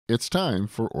It's time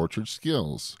for Orchard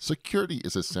Skills. Security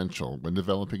is essential when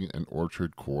developing an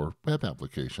Orchard Core web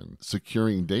application.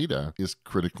 Securing data is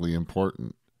critically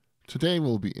important. Today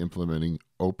we'll be implementing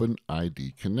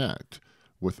OpenID Connect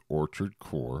with Orchard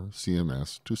Core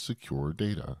CMS to secure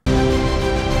data.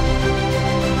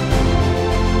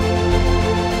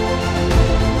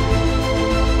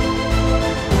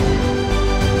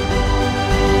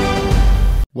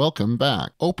 Welcome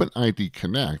back. OpenID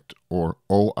Connect, or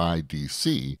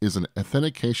OIDC, is an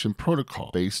authentication protocol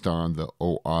based on the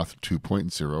OAuth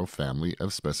 2.0 family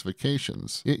of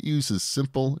specifications. It uses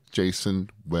simple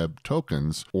JSON Web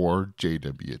Tokens, or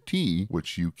JWT,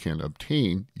 which you can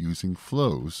obtain using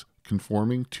flows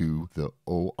conforming to the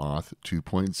OAuth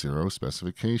 2.0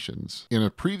 specifications. In a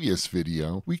previous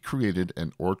video, we created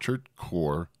an Orchard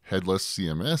Core headless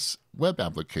CMS web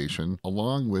application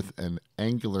along with an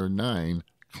Angular 9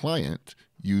 client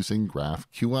using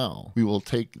GraphQL. We will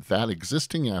take that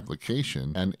existing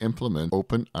application and implement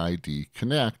OpenID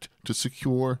Connect to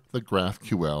secure the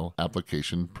GraphQL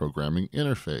application programming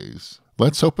interface.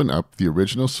 Let's open up the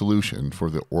original solution for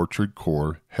the Orchard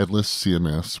Core headless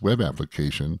CMS web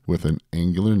application with an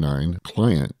Angular 9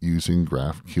 client using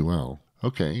GraphQL.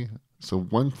 Okay, so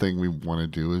one thing we want to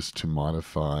do is to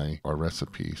modify our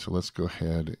recipe. So let's go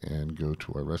ahead and go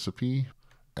to our recipe,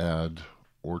 add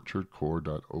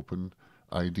orchardcore.openid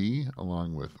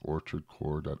along with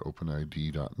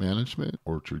orchardcore.openid.management,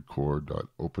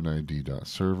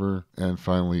 orchardcore.openid.server, and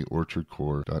finally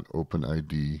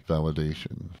orchardcore.openid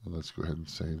validation. Let's go ahead and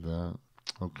save that.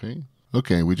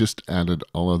 Okay, we just added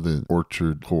all of the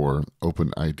Orchard Core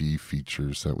OpenID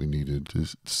features that we needed to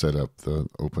set up the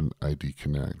OpenID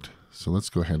Connect. So let's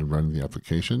go ahead and run the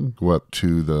application. Go up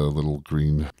to the little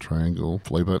green triangle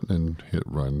play button and hit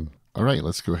run. All right,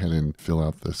 let's go ahead and fill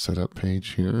out the setup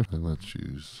page here, and let's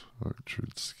use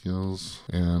Orchard Skills.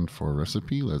 And for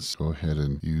recipe, let's go ahead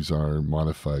and use our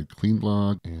modified clean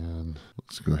blog, and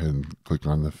let's go ahead and click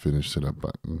on the Finish Setup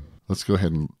button. Let's go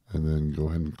ahead and then go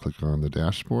ahead and click on the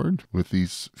dashboard. With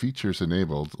these features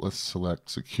enabled, let's select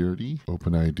Security,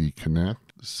 OpenID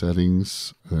Connect,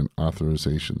 Settings, and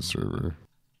Authorization Server.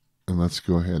 And let's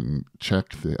go ahead and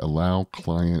check the Allow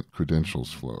Client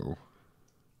Credentials flow.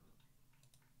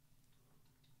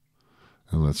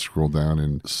 And let's scroll down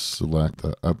and select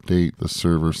the Update the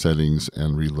Server Settings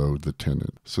and Reload the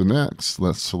Tenant. So next,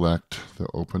 let's select the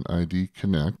OpenID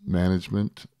Connect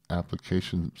Management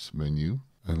Applications menu.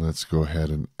 And let's go ahead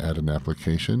and add an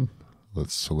application.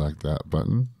 Let's select that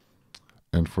button.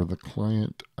 And for the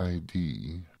client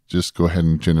ID, just go ahead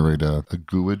and generate a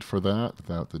GUID for that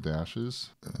without the dashes.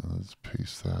 Let's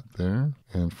paste that there.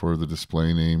 And for the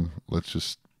display name, let's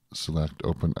just select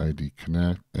OpenID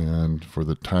Connect, and for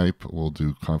the type we'll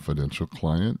do confidential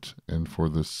client, and for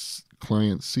this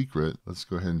client secret let's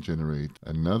go ahead and generate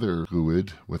another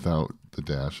GUID without the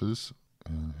dashes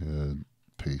and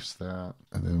paste that.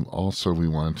 And then also we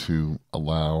want to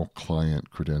allow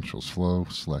client credentials flow,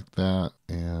 select that,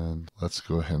 and let's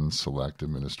go ahead and select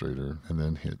administrator and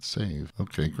then hit save.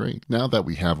 Okay, great. Now that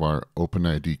we have our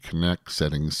OpenID Connect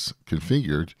settings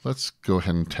configured, let's go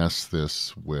ahead and test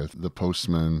this with the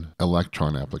Postman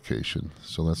Electron application.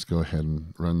 So let's go ahead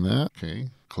and run that. Okay,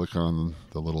 click on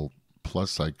the little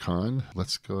plus icon.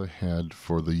 Let's go ahead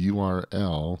for the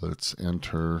URL. Let's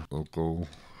enter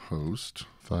localhost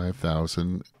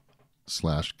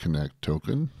 5000/connect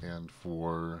token. And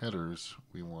for headers,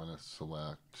 we want to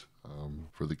select,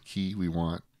 for the key, we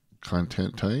want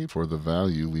content type. For the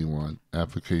value, we want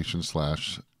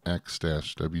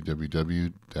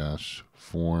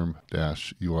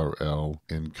application/x-www-form-url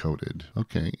encoded.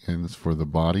 Okay, and for the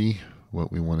body,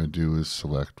 what we want to do is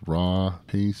select raw,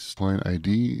 paste, client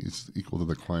ID is equal to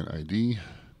the client ID.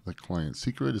 The client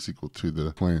secret is equal to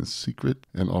the client secret,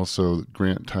 and also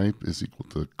grant type is equal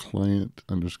to client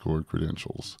underscore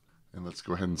credentials. And let's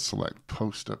go ahead and select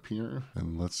post up here,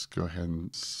 and let's go ahead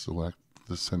and select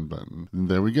the send button. And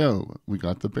there we go. We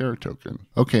got the bearer token.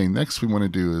 Okay, next we want to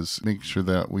do is make sure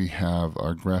that we have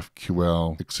our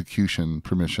GraphQL execution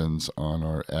permissions on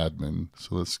our admin.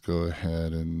 So let's go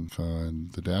ahead and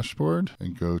find the dashboard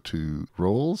and go to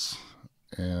roles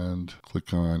and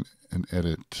click on an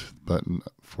edit button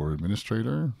for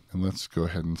administrator, and let's go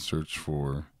ahead and search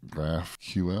for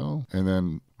GraphQL. And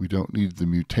then we don't need the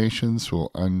mutations, so we'll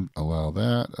unallow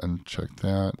that, uncheck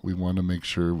that. We want to make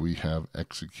sure we have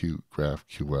execute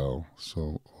GraphQL,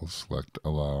 so we'll select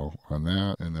allow on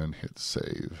that and then hit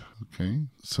save. Okay,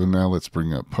 so now let's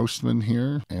bring up Postman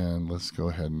here, and let's go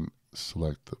ahead and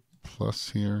select the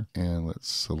plus here, and let's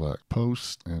select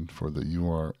post. And for the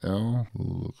URL,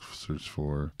 we'll search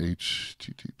for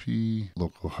HTTP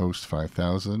localhost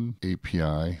 5000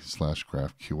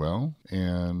 API/GraphQL.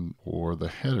 And for the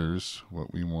headers,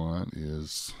 what we want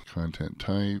is content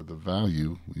type. The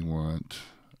value, we want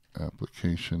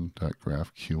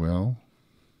application.graphql.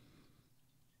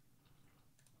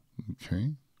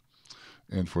 Okay.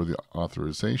 And for the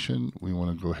authorization, we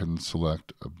want to go ahead and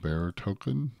select a bearer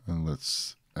token, and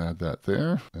let's add that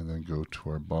there, and then go to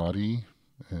our body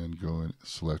and go and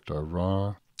select our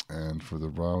raw. And for the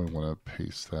raw, we want to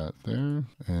paste that there,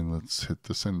 and let's hit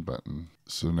the send button.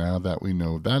 So now that we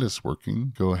know that is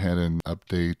working, go ahead and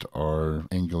update our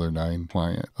Angular 9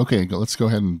 client. Okay, let's go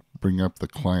ahead and bring up the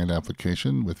client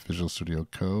application with Visual Studio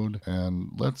Code,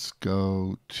 and let's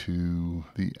go to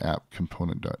the app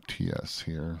component.ts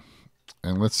here.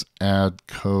 And let's add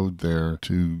code there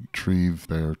to retrieve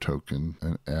bearer token,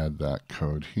 and add that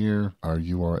code here. Our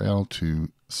URL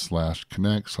to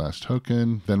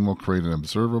 /connect/token. Then we'll create an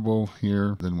observable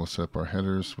here. Then we'll set up our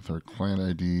headers with our client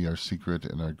ID, our secret,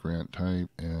 and our grant type.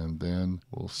 And then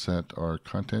we'll set our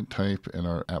content type and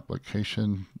our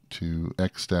application to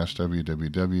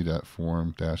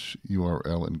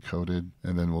x-www.form-URL encoded.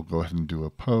 And then we'll go ahead and do a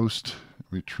post,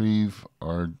 retrieve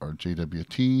our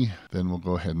JWT. Then we'll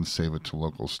go ahead and save it to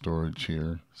local storage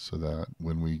here, so that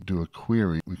when we do a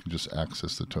query, we can just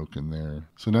access the token there.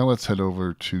 So now let's head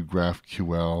over to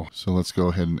GraphQL. So let's go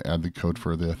ahead and add the code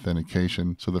for the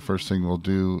authentication. So the first thing we'll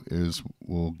do is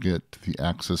we'll get the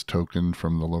access token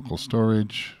from the local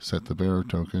storage, set the bearer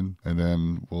token, and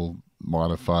then we'll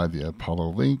modify the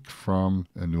Apollo link from,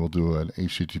 and we'll do an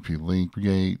HTTP link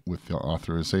create with the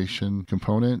authorization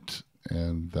component.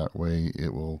 And that way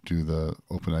it will do the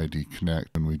OpenID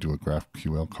Connect when we do a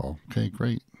GraphQL call. Okay,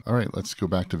 great. All right, let's go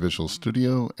back to Visual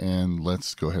Studio and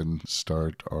let's go ahead and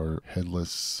start our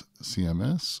headless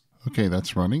CMS. Okay,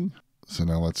 that's running. So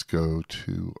now let's go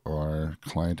to our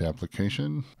client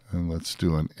application and let's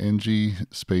do an ng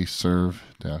space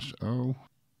serve-o.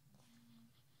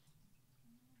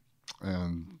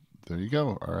 And there you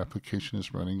go. Our application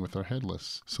is running with our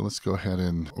headless. So let's go ahead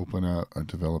and open up our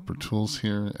developer tools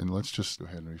here, and let's just go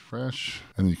ahead and refresh.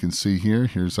 And you can see here,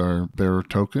 here's our bearer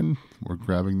token. We're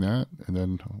grabbing that, and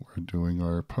then we're doing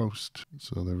our post.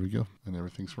 So there we go, and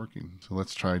everything's working. So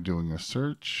let's try doing a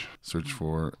search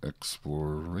for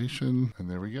exploration, and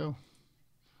there we go.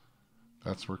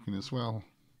 That's working as well.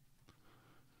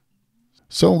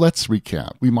 So let's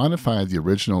recap. We modified the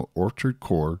original Orchard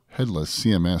Core headless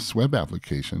CMS web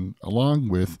application along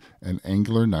with an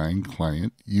Angular 9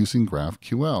 client using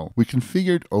GraphQL. We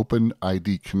configured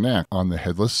OpenID Connect on the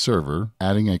headless server,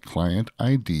 adding a client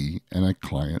ID and a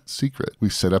client secret. We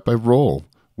set up a role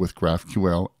with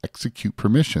GraphQL execute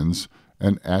permissions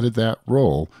and added that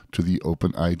role to the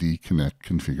OpenID Connect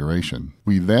configuration.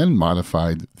 We then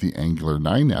modified the Angular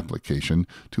 9 application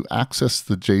to access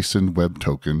the JSON web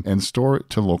token and store it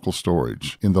to local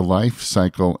storage in the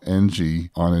lifecycle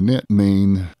ng on init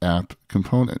main app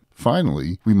component.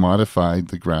 Finally, we modified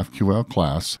the GraphQL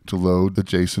class to load the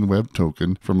JSON web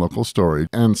token from local storage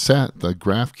and set the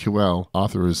GraphQL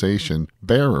authorization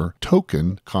bearer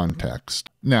token context.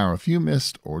 Now, if you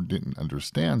missed or didn't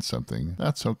understand something,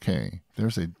 that's okay.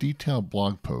 There's a detailed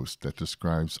blog post that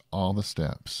describes all the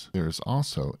steps. There is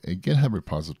also a GitHub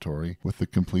repository with the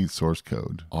complete source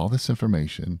code. All this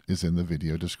information is in the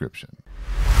video description.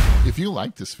 If you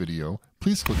like this video,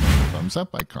 please click on the thumbs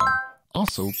up icon.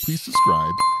 Also, please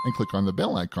subscribe and click on the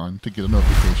bell icon to get a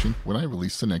notification when I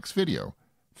release the next video.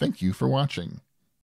 Thank you for watching.